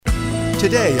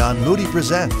Today on Moody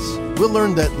Presents, we'll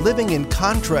learn that living in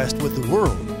contrast with the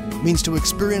world means to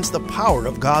experience the power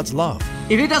of God's love.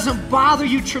 If it doesn't bother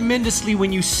you tremendously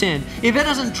when you sin, if it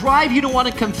doesn't drive you to want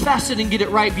to confess it and get it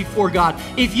right before God,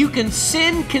 if you can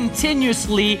sin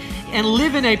continuously and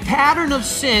live in a pattern of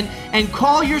sin and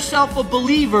call yourself a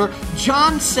believer,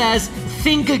 John says,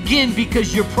 think again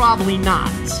because you're probably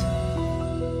not.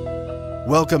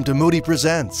 Welcome to Moody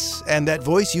Presents, and that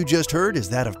voice you just heard is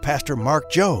that of Pastor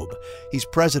Mark Jobe. He's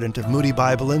president of Moody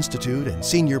Bible Institute and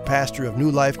senior pastor of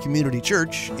New Life Community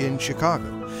Church in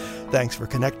Chicago. Thanks for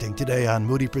connecting today on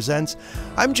Moody Presents.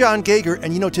 I'm John Gager,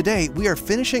 and today we are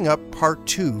finishing up part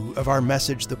 2 of our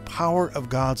message, The Power of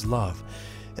God's Love.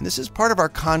 And this is part of our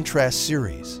contrast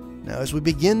series. Now, as we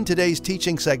begin today's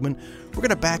teaching segment, we're going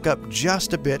to back up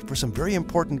just a bit for some very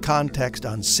important context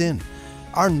on sin,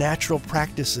 our natural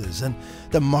practices, and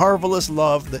the marvelous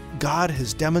love that God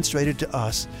has demonstrated to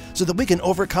us so that we can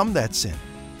overcome that sin.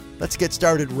 Let's get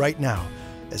started right now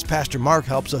as Pastor Mark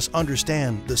helps us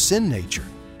understand the sin nature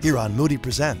here on Moody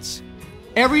Presents.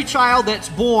 Every child that's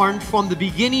born from the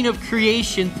beginning of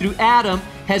creation through Adam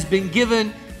has been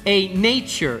given a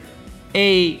nature,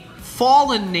 a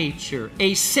fallen nature,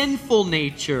 a sinful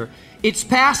nature. It's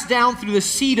passed down through the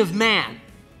seed of man.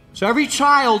 So every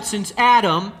child since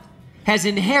Adam has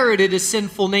inherited a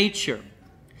sinful nature.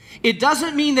 It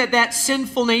doesn't mean that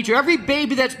sinful nature, every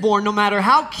baby that's born, no matter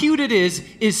how cute it is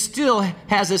still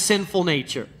has a sinful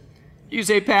nature. You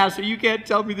say, Pastor, you can't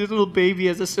tell me this little baby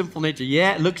has a sinful nature.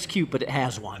 Yeah, it looks cute, but it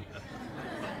has one.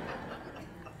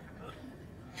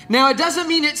 Now, it doesn't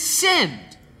mean it's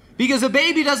sinned, because a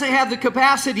baby doesn't have the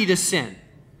capacity to sin.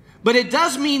 But it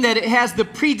does mean that it has the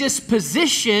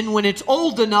predisposition, when it's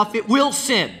old enough, it will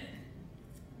sin.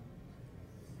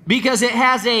 Because it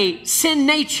has a sin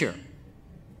nature.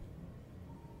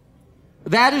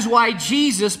 That is why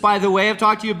Jesus, by the way, I've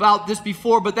talked to you about this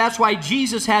before, but that's why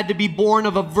Jesus had to be born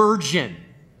of a virgin.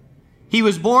 He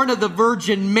was born of the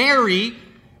Virgin Mary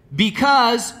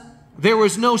because there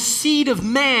was no seed of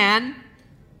man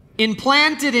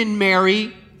implanted in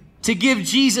Mary to give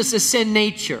Jesus a sin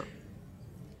nature.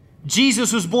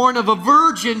 Jesus was born of a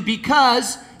virgin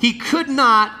because he could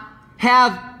not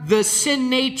have the sin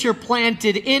nature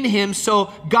planted in him,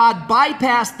 so God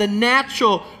bypassed the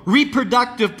natural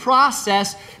reproductive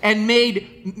process and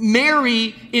made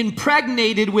Mary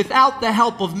impregnated without the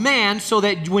help of man, so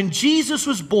that when Jesus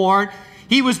was born,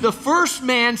 he was the first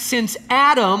man since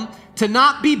Adam to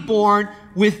not be born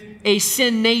with a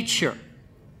sin nature.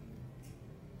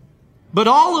 But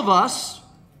all of us,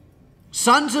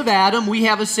 sons of Adam, we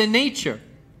have a sin nature.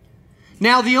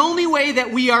 Now, the only way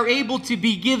that we are able to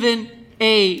be given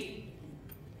a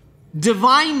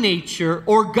divine nature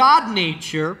or God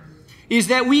nature is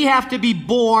that we have to be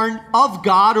born of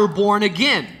God or born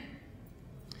again.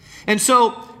 And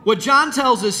so what John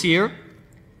tells us here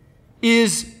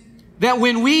is that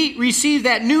when we receive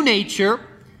that new nature,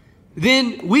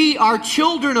 then we are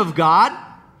children of God.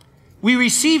 We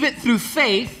receive it through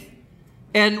faith,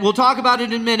 and we'll talk about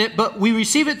it in a minute, but we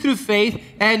receive it through faith,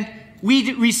 and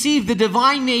we receive the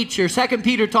divine nature. 2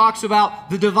 Peter talks about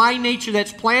the divine nature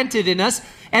that's planted in us.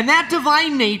 And that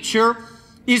divine nature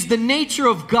is the nature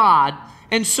of God.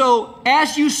 And so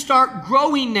as you start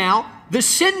growing now, the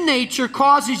sin nature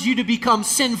causes you to become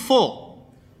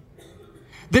sinful.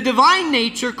 The divine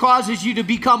nature causes you to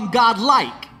become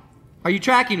God-like. Are you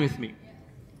tracking with me?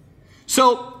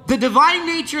 So the divine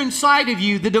nature inside of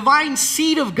you, the divine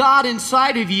seed of God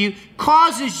inside of you,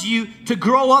 causes you to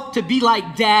grow up to be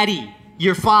like Daddy,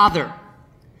 your father.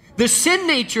 The sin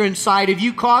nature inside of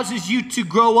you causes you to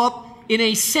grow up in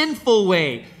a sinful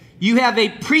way. You have a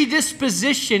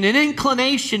predisposition, an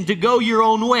inclination to go your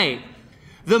own way.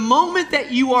 The moment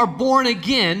that you are born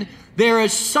again, there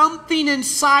is something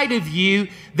inside of you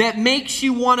that makes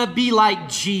you want to be like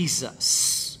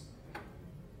Jesus.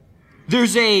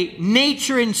 There's a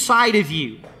nature inside of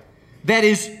you that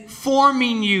is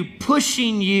forming you,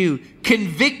 pushing you,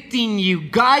 convicting you,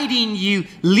 guiding you,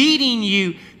 leading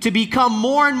you to become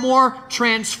more and more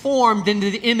transformed into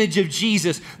the image of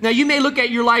Jesus. Now, you may look at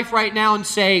your life right now and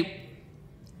say,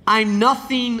 I'm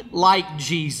nothing like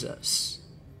Jesus.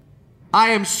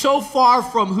 I am so far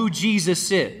from who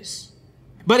Jesus is.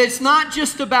 But it's not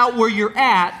just about where you're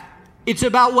at, it's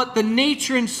about what the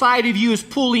nature inside of you is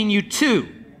pulling you to.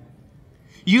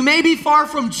 You may be far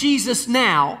from Jesus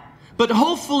now, but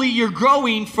hopefully you're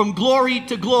growing from glory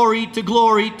to glory to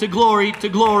glory to glory to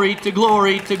glory to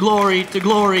glory to glory to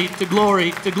glory to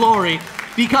glory to glory,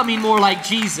 becoming more like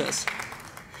Jesus.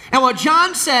 And what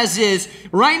John says is,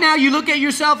 right now you look at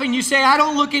yourself and you say, I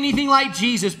don't look anything like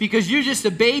Jesus because you're just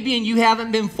a baby and you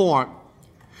haven't been formed.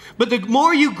 But the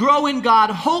more you grow in God,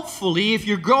 hopefully, if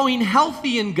you're growing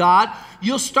healthy in God,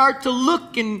 you'll start to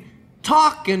look and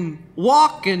talk and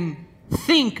walk and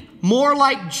think more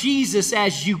like Jesus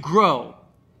as you grow.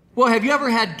 Well, have you ever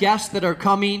had guests that are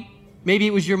coming? Maybe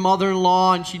it was your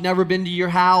mother-in-law and she'd never been to your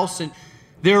house, and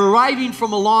they're arriving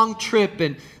from a long trip,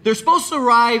 and they're supposed to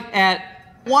arrive at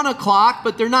 1 o'clock,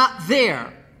 but they're not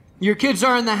there. Your kids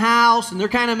are in the house and they're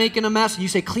kind of making a mess, and you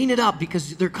say, clean it up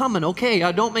because they're coming. Okay,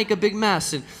 don't make a big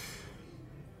mess. And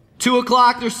 2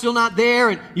 o'clock, they're still not there,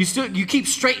 and you keep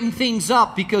straightening things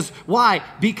up because why?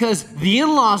 Because the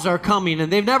in-laws are coming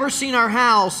and they've never seen our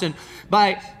house, and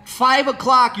by 5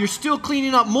 o'clock, you're still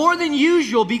cleaning up more than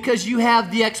usual because you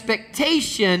have the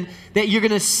expectation that you're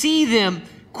going to see them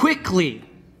quickly.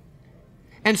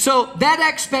 And so that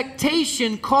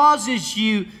expectation causes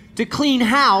you to clean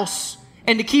house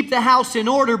and to keep the house in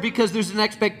order because there's an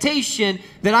expectation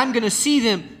that I'm going to see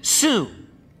them soon.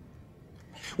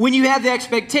 When you have the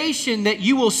expectation that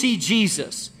you will see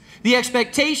Jesus, the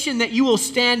expectation that you will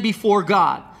stand before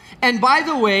God. And by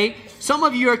the way, some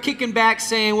of you are kicking back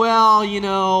saying, well, you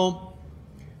know,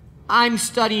 I'm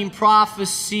studying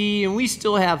prophecy and we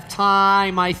still have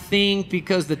time, I think,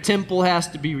 because the temple has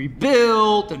to be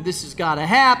rebuilt and this has got to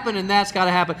happen and that's got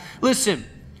to happen. Listen,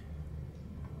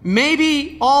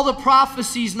 maybe all the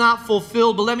prophecy's not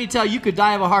fulfilled, but let me tell you, you could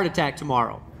die of a heart attack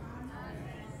tomorrow.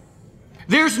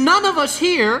 There's none of us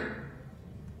here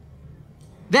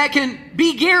that can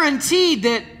be guaranteed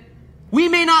that we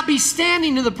may not be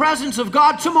standing in the presence of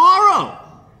God tomorrow.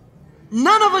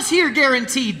 None of us here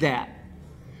guaranteed that.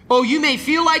 Oh, you may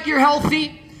feel like you're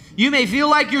healthy, you may feel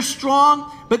like you're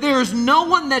strong, but there is no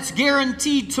one that's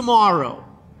guaranteed tomorrow.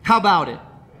 How about it?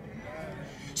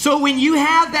 So when you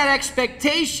have that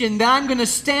expectation that I'm going to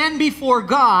stand before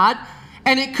God,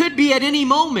 and it could be at any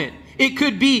moment. It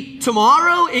could be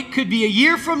tomorrow, it could be a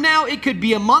year from now, it could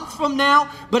be a month from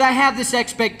now, but I have this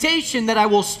expectation that I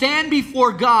will stand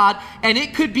before God, and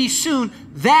it could be soon.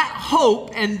 That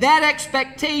hope and that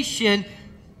expectation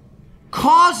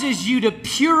causes you to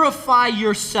purify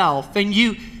yourself, and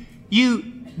you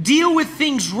deal with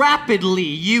things rapidly.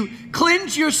 You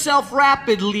cleanse yourself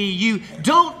rapidly. You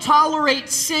don't tolerate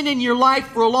sin in your life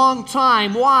for a long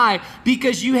time. Why?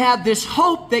 Because you have this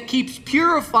hope that keeps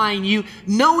purifying you,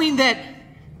 knowing that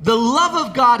the love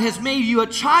of God has made you a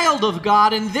child of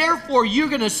God, and therefore you're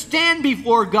going to stand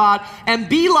before God and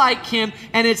be like Him,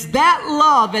 and it's that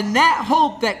love and that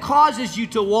hope that causes you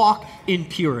to walk in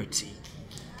purity.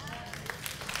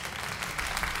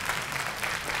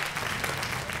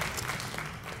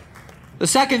 The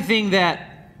second thing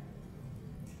that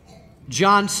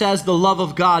John says the love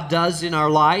of God does in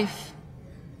our life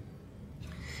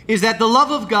is that the love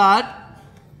of God,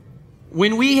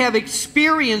 when we have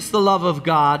experienced the love of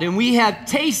God and we have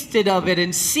tasted of it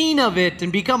and seen of it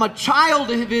and become a child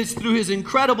of His through His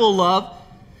incredible love,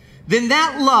 then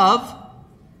that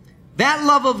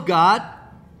love of God,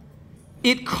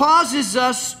 it causes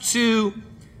us to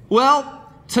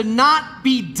not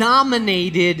be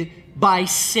dominated by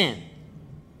sin.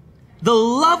 The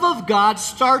love of God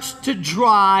starts to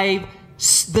drive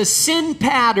the sin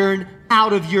pattern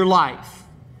out of your life.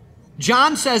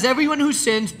 John says everyone who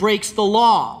sins breaks the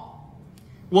law.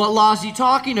 What law is he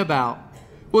talking about?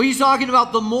 Well, he's talking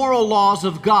about the moral laws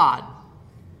of God,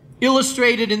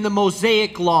 illustrated in the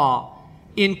Mosaic law,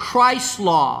 in Christ's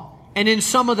law, and in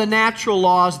some of the natural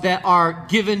laws that are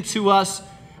given to us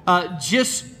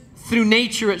just through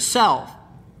nature itself.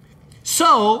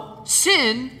 So,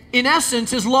 sin, in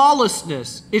essence, is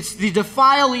lawlessness. It's the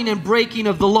defiling and breaking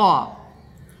of the law.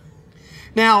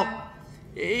 Now,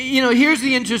 here's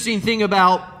the interesting thing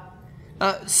about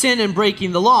sin and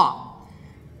breaking the law.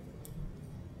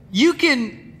 You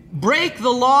can break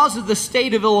the laws of the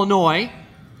state of Illinois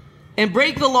and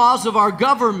break the laws of our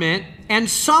government and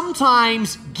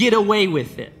sometimes get away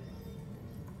with it.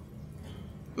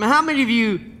 Now, how many of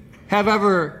you have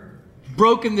ever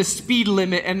broken the speed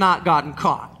limit and not gotten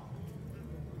caught?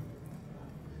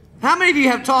 How many of you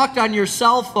have talked on your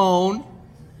cell phone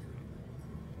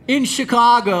in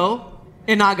Chicago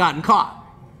and not gotten caught?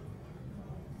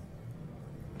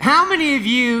 How many of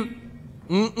you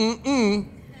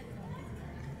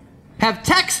have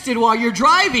texted while you're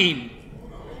driving?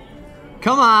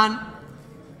 Come on.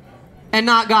 And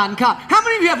not gotten caught? How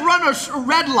many of you have run a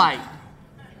red light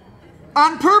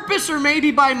on purpose or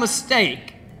maybe by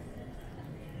mistake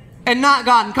and not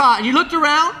gotten caught? And you looked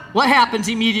around, what happens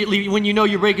immediately when you know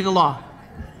you're breaking the law?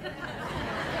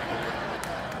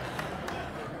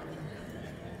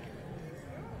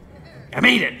 I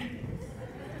made it.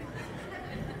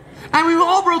 And we've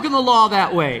all broken the law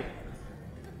that way.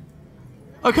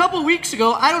 A couple weeks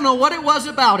ago, I don't know what it was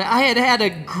about it. I had had a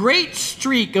great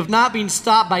streak of not being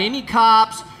stopped by any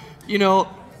cops,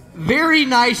 very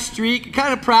nice streak,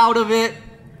 kind of proud of it.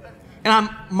 And I'm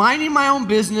minding my own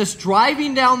business,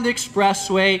 driving down the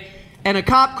expressway, and a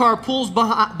cop car pulls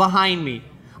behind me.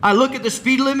 I look at the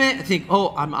speed limit and think,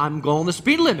 oh, I'm going the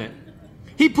speed limit.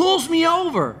 He pulls me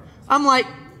over. I'm like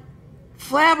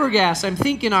flabbergasted. I'm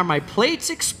thinking, are my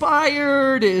plates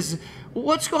expired?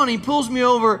 What's going on? He pulls me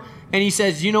over and he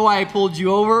says, you know why I pulled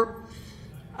you over?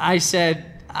 I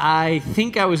said, I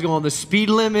think I was going the speed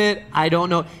limit. I don't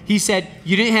know. He said,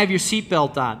 you didn't have your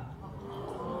seatbelt on.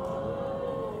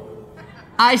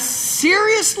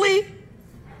 Seriously?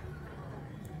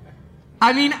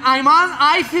 I mean, I'm on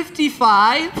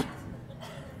I-55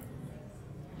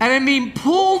 and I'm being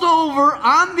pulled over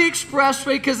on the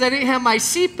expressway because I didn't have my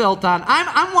seatbelt on.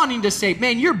 I'm wanting to say,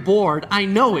 man, you're bored. I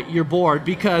know it, you're bored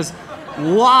because,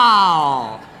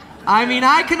 wow. I mean,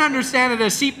 I can understand it a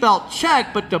seatbelt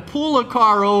check, but to pull a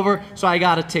car over, so I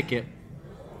got a ticket.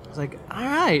 I was like, all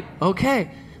right,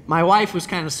 okay. My wife was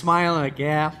kind of smiling, like,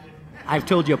 yeah, I've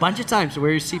told you a bunch of times to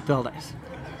wear your seatbelt.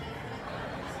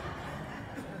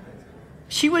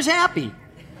 She was happy.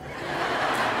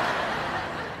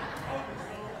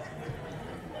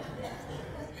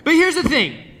 But here's the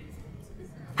thing.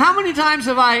 How many times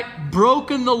have I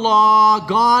broken the law,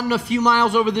 gone a few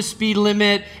miles over the speed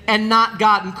limit, and not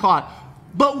gotten caught?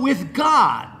 But with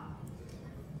God,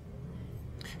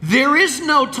 there is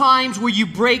no times where you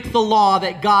break the law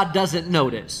that God doesn't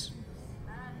notice.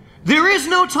 There is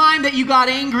no time that you got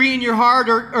angry in your heart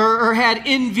or had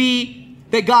envy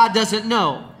that God doesn't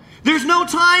know. There's no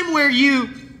time where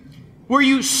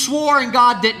you swore and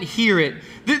God didn't hear it.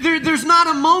 There's not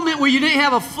a moment where you didn't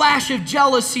have a flash of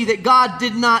jealousy that God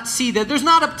did not see that. There's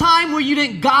not a time where you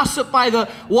didn't gossip by the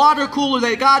water cooler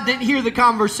that God didn't hear the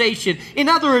conversation. In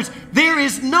other words, there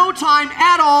is no time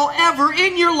at all ever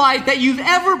in your life that you've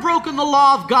ever broken the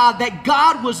law of God that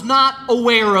God was not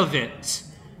aware of it.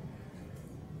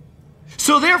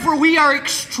 So therefore, we are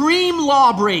extreme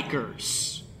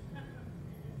lawbreakers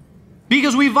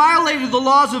because we violated the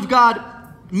laws of God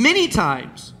many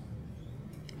times.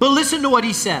 But listen to what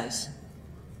he says.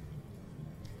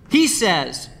 He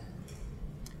says,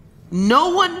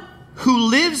 no one who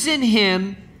lives in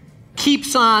him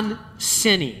keeps on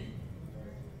sinning.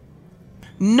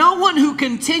 No one who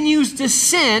continues to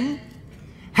sin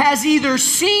has either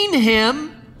seen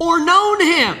him or known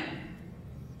him.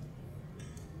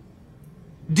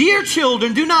 Dear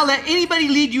children, do not let anybody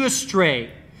lead you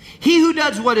astray. He who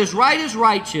does what is right is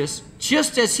righteous,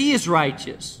 just as he is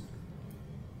righteous.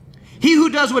 He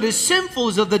who does what is sinful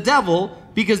is of the devil,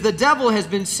 because the devil has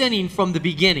been sinning from the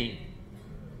beginning.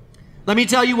 Let me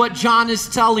tell you what John is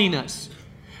telling us.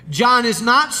 John is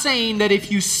not saying that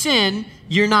if you sin,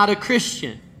 you're not a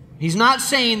Christian. He's not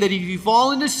saying that if you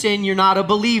fall into sin, you're not a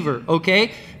believer,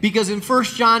 okay? Because in 1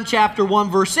 John chapter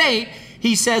 1, verse 8,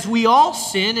 he says we all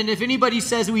sin, and if anybody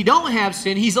says we don't have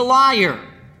sin, he's a liar,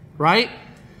 right?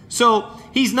 So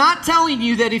he's not telling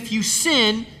you that if you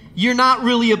sin, you're not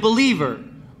really a believer.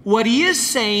 What he is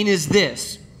saying is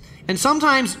this, and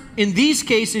sometimes in these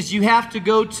cases you have to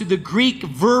go to the Greek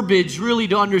verbiage really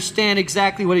to understand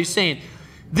exactly what he's saying.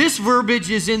 This verbiage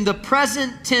is in the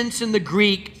present tense in the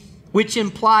Greek, which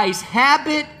implies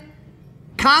habit,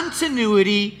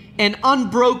 continuity, and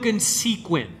unbroken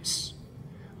sequence.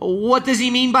 What does he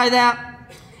mean by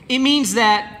that? It means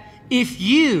that if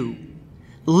you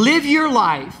live your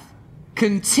life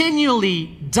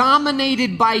continually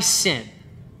dominated by sin,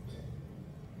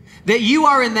 that you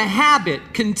are in the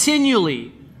habit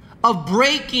continually of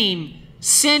breaking,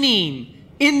 sinning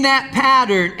in that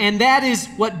pattern, and that is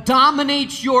what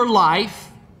dominates your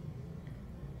life.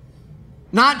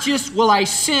 Not just, well, I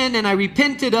sinned and I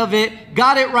repented of it,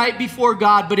 got it right before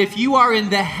God, but if you are in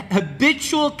the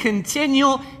habitual,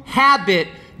 continual habit,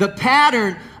 the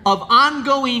pattern of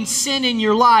ongoing sin in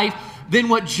your life, then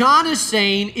what John is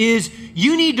saying is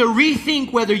you need to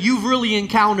rethink whether you've really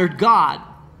encountered God.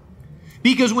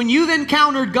 Because when you've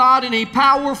encountered God in a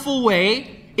powerful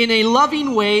way, in a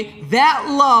loving way, that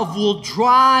love will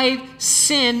drive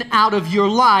sin out of your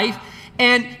life.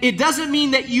 And it doesn't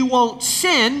mean that you won't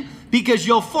sin because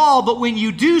you'll fall, but when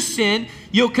you do sin,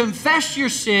 you'll confess your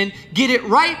sin, get it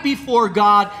right before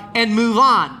God, and move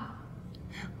on.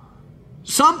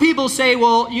 Some people say,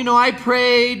 well, I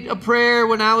prayed a prayer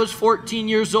when I was 14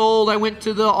 years old. I went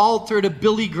to the altar at a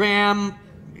Billy Graham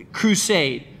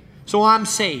crusade, so I'm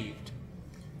saved.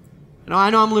 I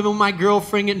know I'm living with my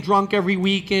girlfriend, getting drunk every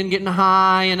weekend, getting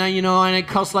high, and I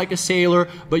cuss like a sailor,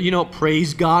 but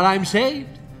praise God, I'm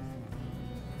saved.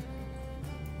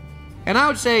 And I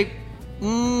would say,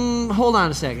 hold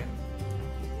on a second.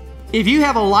 If you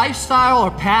have a lifestyle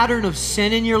or pattern of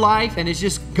sin in your life and it's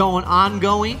just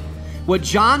ongoing, what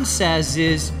John says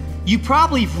is you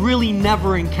probably really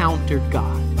never encountered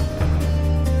God.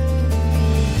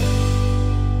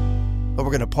 But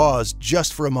we're going to pause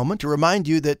just for a moment to remind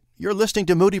you that you're listening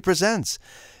to Moody Presents,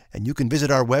 and you can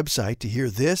visit our website to hear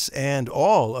this and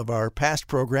all of our past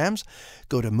programs.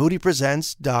 Go to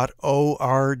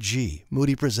moodypresents.org,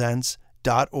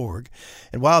 moodypresents.org.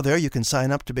 And while there, you can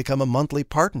sign up to become a monthly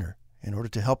partner in order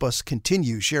to help us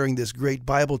continue sharing this great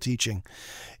Bible teaching.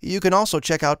 You can also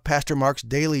check out Pastor Mark's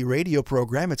daily radio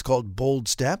program. It's called Bold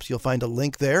Steps. You'll find a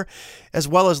link there, as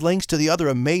well as links to the other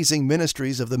amazing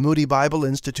ministries of the Moody Bible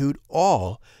Institute,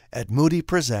 all at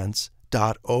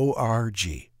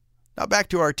moodypresents.org. Now back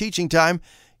to our teaching time.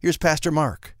 Here's Pastor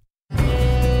Mark.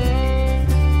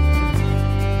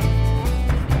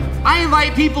 I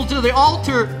invite people to the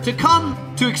altar to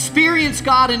come to experience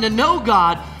God and to know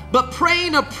God, but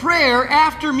praying a prayer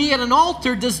after me at an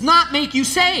altar does not make you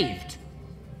saved.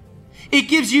 It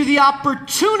gives you the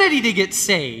opportunity to get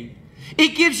saved.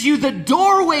 It gives you the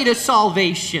doorway to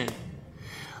salvation.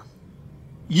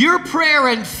 Your prayer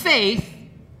and faith,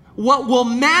 what will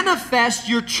manifest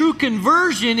your true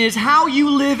conversion is how you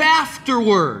live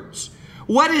afterwards.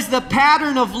 What is the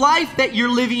pattern of life that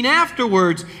you're living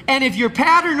afterwards? And if your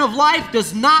pattern of life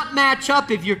does not match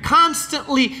up, if you're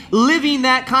constantly living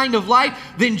that kind of life,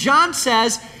 then John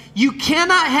says you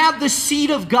cannot have the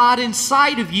seed of God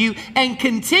inside of you and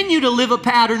continue to live a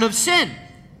pattern of sin.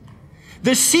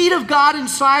 The seed of God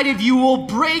inside of you will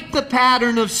break the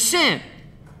pattern of sin.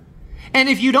 And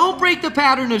if you don't break the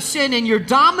pattern of sin and you're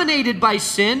dominated by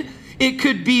sin, it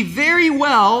could be very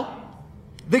well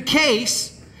the case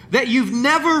that you've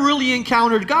never really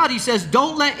encountered God. He says,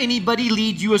 don't let anybody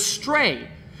lead you astray.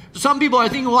 Some people are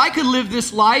thinking, well, I could live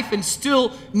this life and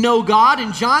still know God.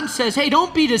 And John says, hey,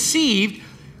 don't be deceived.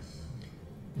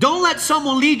 Don't let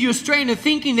someone lead you astray into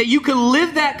thinking that you can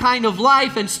live that kind of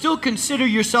life and still consider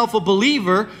yourself a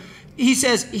believer. He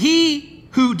says, he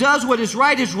who does what is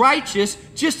right is righteous,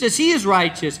 just as he is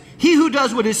righteous. He who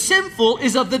does what is sinful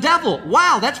is of the devil.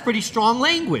 Wow, that's pretty strong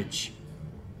language.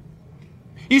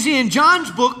 You see, in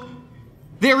John's book,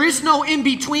 there is no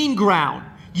in-between ground.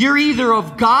 You're either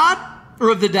of God or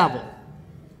of the devil.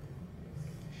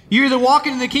 You're either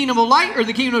walking in the kingdom of light or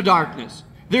the kingdom of darkness.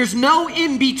 There's no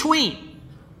in-between.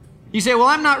 You say, well,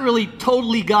 I'm not really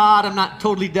totally God. I'm not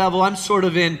totally devil. I'm sort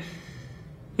of in,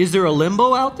 is there a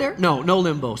limbo out there? No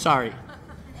limbo, sorry.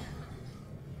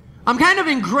 I'm kind of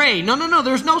in gray. No,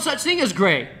 there's no such thing as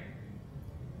gray.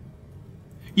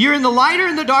 You're in the light or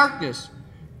in the darkness.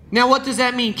 Now, what does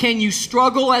that mean? Can you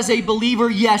struggle as a believer?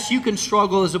 Yes, you can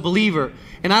struggle as a believer.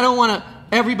 And I don't want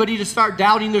everybody to start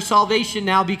doubting their salvation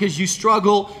now because you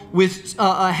struggle with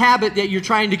a habit that you're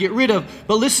trying to get rid of.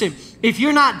 But listen, if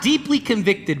you're not deeply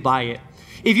convicted by it,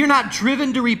 if you're not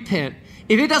driven to repent,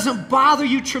 if it doesn't bother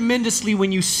you tremendously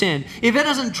when you sin, if it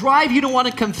doesn't drive you to want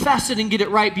to confess it and get it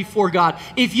right before God,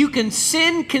 if you can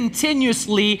sin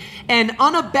continuously and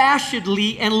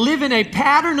unabashedly and live in a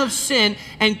pattern of sin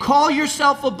and call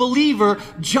yourself a believer,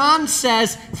 John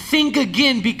says, think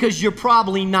again because you're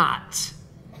probably not.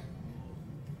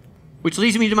 Which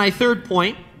leads me to my third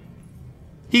point.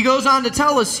 He goes on to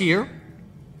tell us here,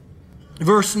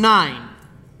 verse 9.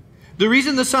 The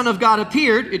reason the Son of God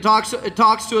appeared, it talks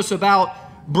to us about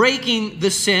breaking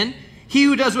the sin. He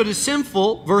who does what is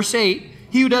sinful, verse 8,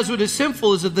 he who does what is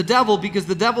sinful is of the devil because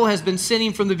the devil has been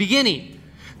sinning from the beginning.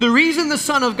 The reason the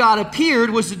Son of God appeared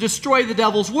was to destroy the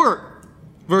devil's work.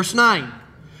 Verse 9,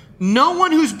 no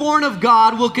one who's born of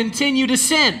God will continue to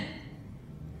sin.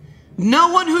 No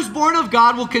one who's born of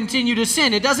God will continue to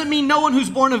sin. It doesn't mean no one who's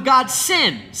born of God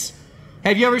sins.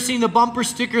 Have you ever seen the bumper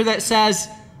sticker that says,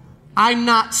 I'm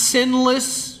not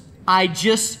sinless, I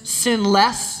just sin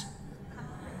less?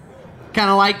 Kind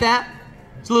of like that.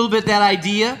 It's a little bit that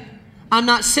idea. I'm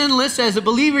not sinless. As a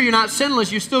believer, you're not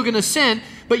sinless. You're still going to sin,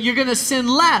 but you're going to sin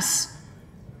less.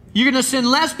 You're going to sin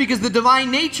less because the divine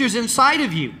nature is inside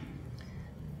of you.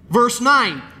 Verse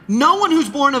 9, no one who's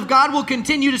born of God will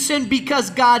continue to sin because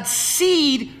God's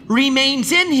seed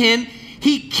remains in him.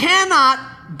 He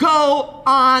cannot go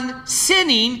on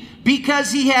sinning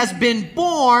because he has been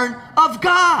born of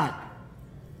God.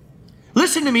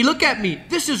 Listen to me, look at me.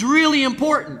 This is really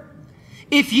important.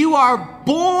 If you are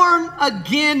born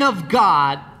again of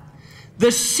God,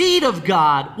 the seed of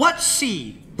God, what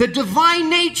seed? The divine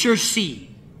nature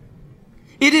seed.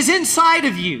 It is inside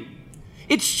of you.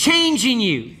 It's changing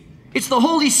you. It's the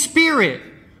Holy Spirit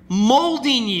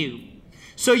molding you.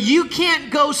 So you can't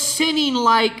go sinning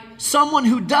like someone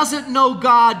who doesn't know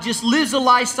God, just lives a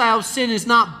lifestyle of sin, is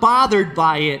not bothered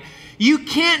by it. You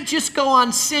can't just go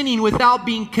on sinning without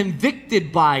being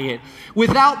convicted by it,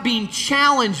 without being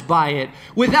challenged by it,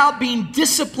 without being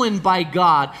disciplined by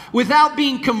God, without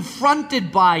being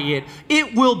confronted by it.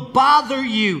 It will bother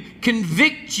you,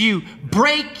 convict you,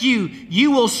 break you. You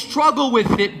will struggle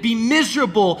with it, be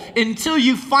miserable until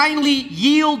you finally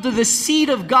yield to the seed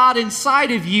of God inside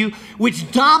of you,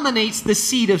 which dominates the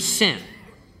seed of sin.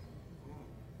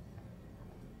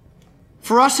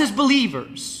 For us as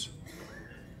believers,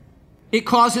 it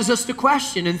causes us to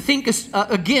question and think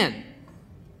again,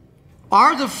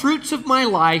 are the fruits of my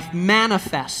life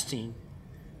manifesting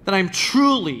that I'm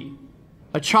truly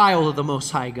a child of the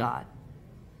Most High God?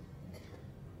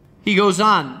 He goes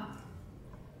on.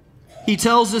 He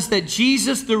tells us that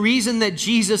Jesus, the reason that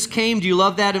Jesus came, do you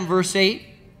love that in verse 8?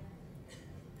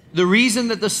 The reason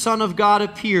that the Son of God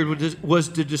appeared was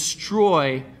to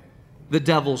destroy the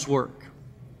devil's work.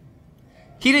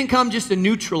 He didn't come just to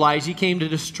neutralize, he came to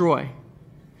destroy.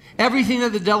 Everything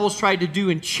that the devil's tried to do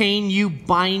and chain you,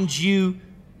 bind you,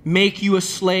 make you a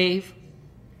slave.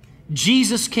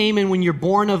 Jesus came, and when you're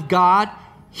born of God,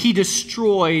 he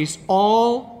destroys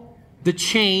all the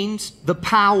chains, the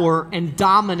power, and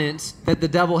dominance that the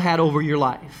devil had over your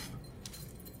life.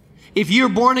 If you're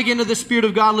born again of the Spirit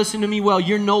of God, listen to me well,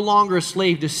 you're no longer a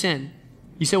slave to sin.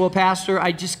 You say, well, Pastor,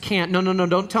 I just can't. No,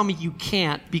 don't tell me you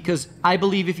can't, because I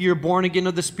believe if you're born again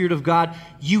of the Spirit of God,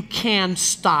 you can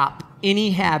stop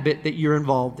any habit that you're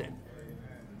involved in.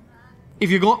 If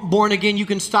you're born again, you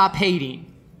can stop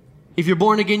hating. If you're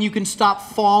born again, you can stop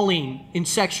falling in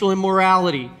sexual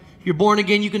immorality. If you're born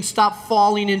again, you can stop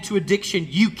falling into addiction.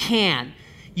 You can.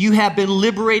 You have been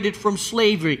liberated from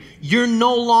slavery. You're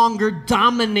no longer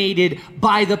dominated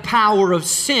by the power of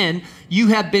sin. You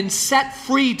have been set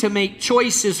free to make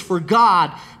choices for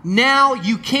God. Now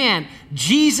you can.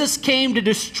 Jesus came to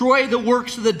destroy the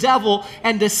works of the devil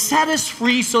and to set us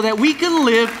free so that we can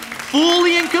live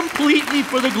fully and completely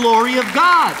for the glory of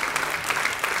God.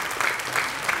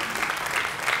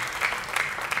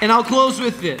 And I'll close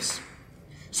with this.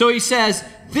 So he says,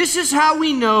 this is how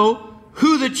we know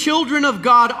who the children of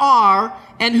God are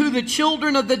and who the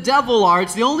children of the devil are.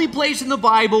 It's the only place in the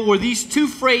Bible where these two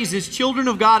phrases, children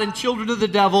of God and children of the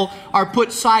devil, are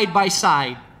put side by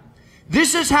side.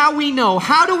 This is how we know.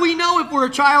 How do we know if we're a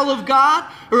child of God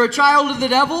or a child of the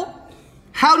devil?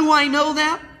 How do I know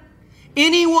that?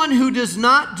 Anyone who does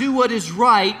not do what is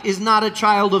right is not a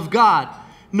child of God,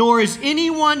 nor is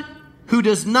anyone who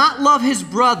does not love his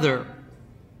brother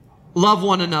love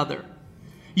one another.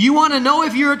 You want to know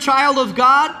if you're a child of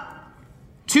God?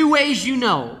 Two ways you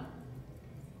know.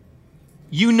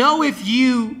 You know if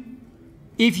you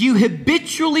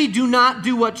habitually do not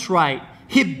do what's right,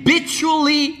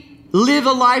 habitually live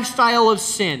a lifestyle of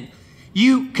sin,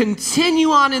 you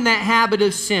continue on in that habit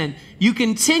of sin, you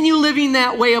continue living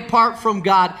that way apart from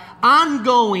God,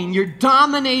 ongoing, you're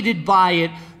dominated by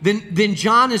it, then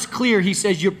John is clear. He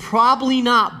says you're probably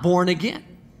not born again.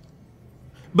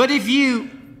 But if you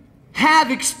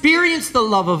have experienced the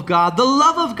love of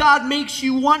God makes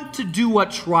you want to do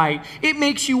what's right. It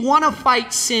makes you want to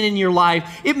fight sin in your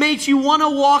life. It makes you want to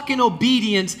walk in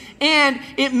obedience. And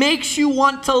it makes you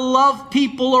want to love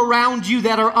people around you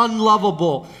that are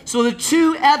unlovable. So the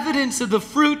two evidence of the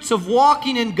fruits of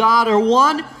walking in God are,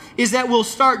 one, is that we'll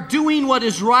start doing what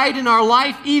is right in our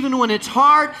life even when it's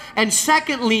hard. And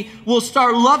secondly, we'll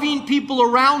start loving people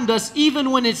around us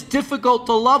even when it's difficult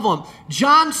to love them.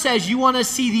 John says you want to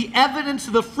see the evidence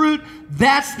of the fruit.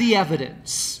 That's the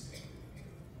evidence.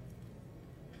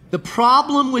 The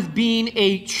problem with being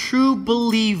a true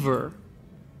believer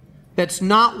that's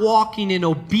not walking in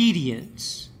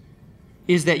obedience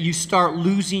is that you start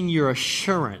losing your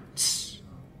assurance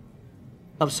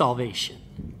of salvation.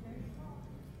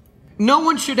 No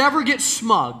one should ever get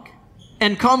smug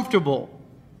and comfortable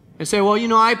and say, well, you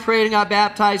know, I prayed and got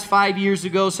baptized 5 years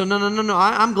ago, so no,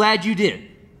 I'm glad you did.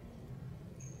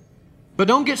 But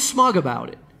don't get smug about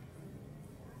it.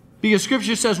 Because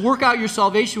Scripture says, work out your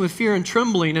salvation with fear and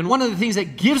trembling. And one of the things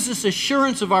that gives us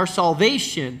assurance of our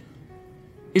salvation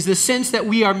is the sense that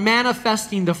we are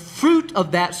manifesting the fruit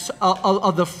of that,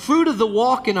 of the fruit of the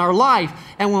walk in our life.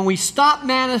 And when we stop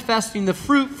manifesting the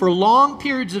fruit for long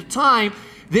periods of time,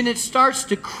 then it starts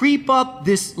to creep up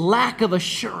this lack of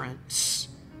assurance.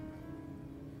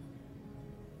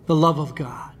 The love of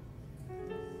God.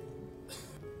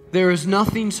 There is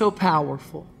nothing so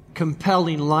powerful,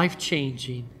 compelling,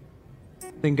 life-changing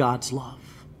than God's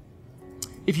love.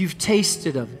 If you've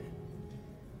tasted of it,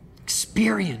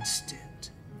 experienced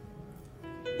it,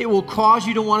 it will cause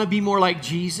you to want to be more like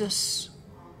Jesus.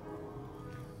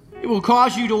 It will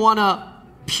cause you to want to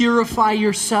purify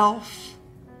yourself.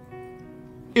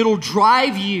 It'll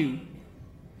drive you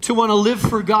to want to live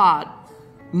for God,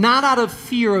 not out of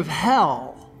fear of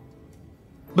hell,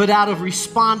 but out of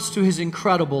response to His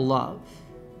incredible love.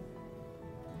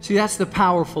 See, that's the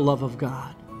powerful love of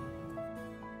God.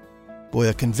 Boy,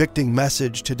 a convicting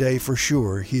message today for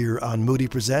sure here on Moody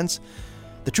Presents.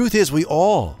 The truth is, we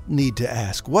all need to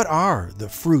ask, what are the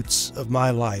fruits of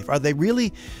my life? Are they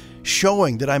really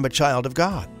showing that I'm a child of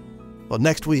God? Well,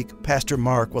 next week, Pastor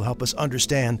Mark will help us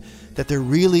understand that there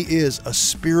really is a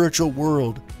spiritual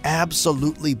world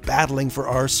absolutely battling for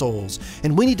our souls,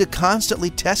 and we need to constantly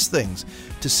test things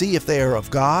to see if they are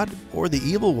of God or the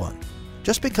evil one.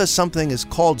 Just because something is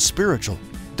called spiritual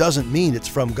doesn't mean it's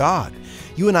from God.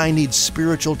 You and I need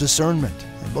spiritual discernment,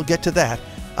 and we'll get to that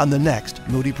on the next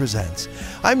Moody Presents.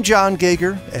 I'm John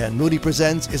Gager, and Moody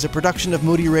Presents is a production of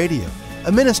Moody Radio,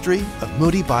 a ministry of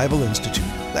Moody Bible Institute.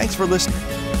 Thanks for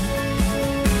listening.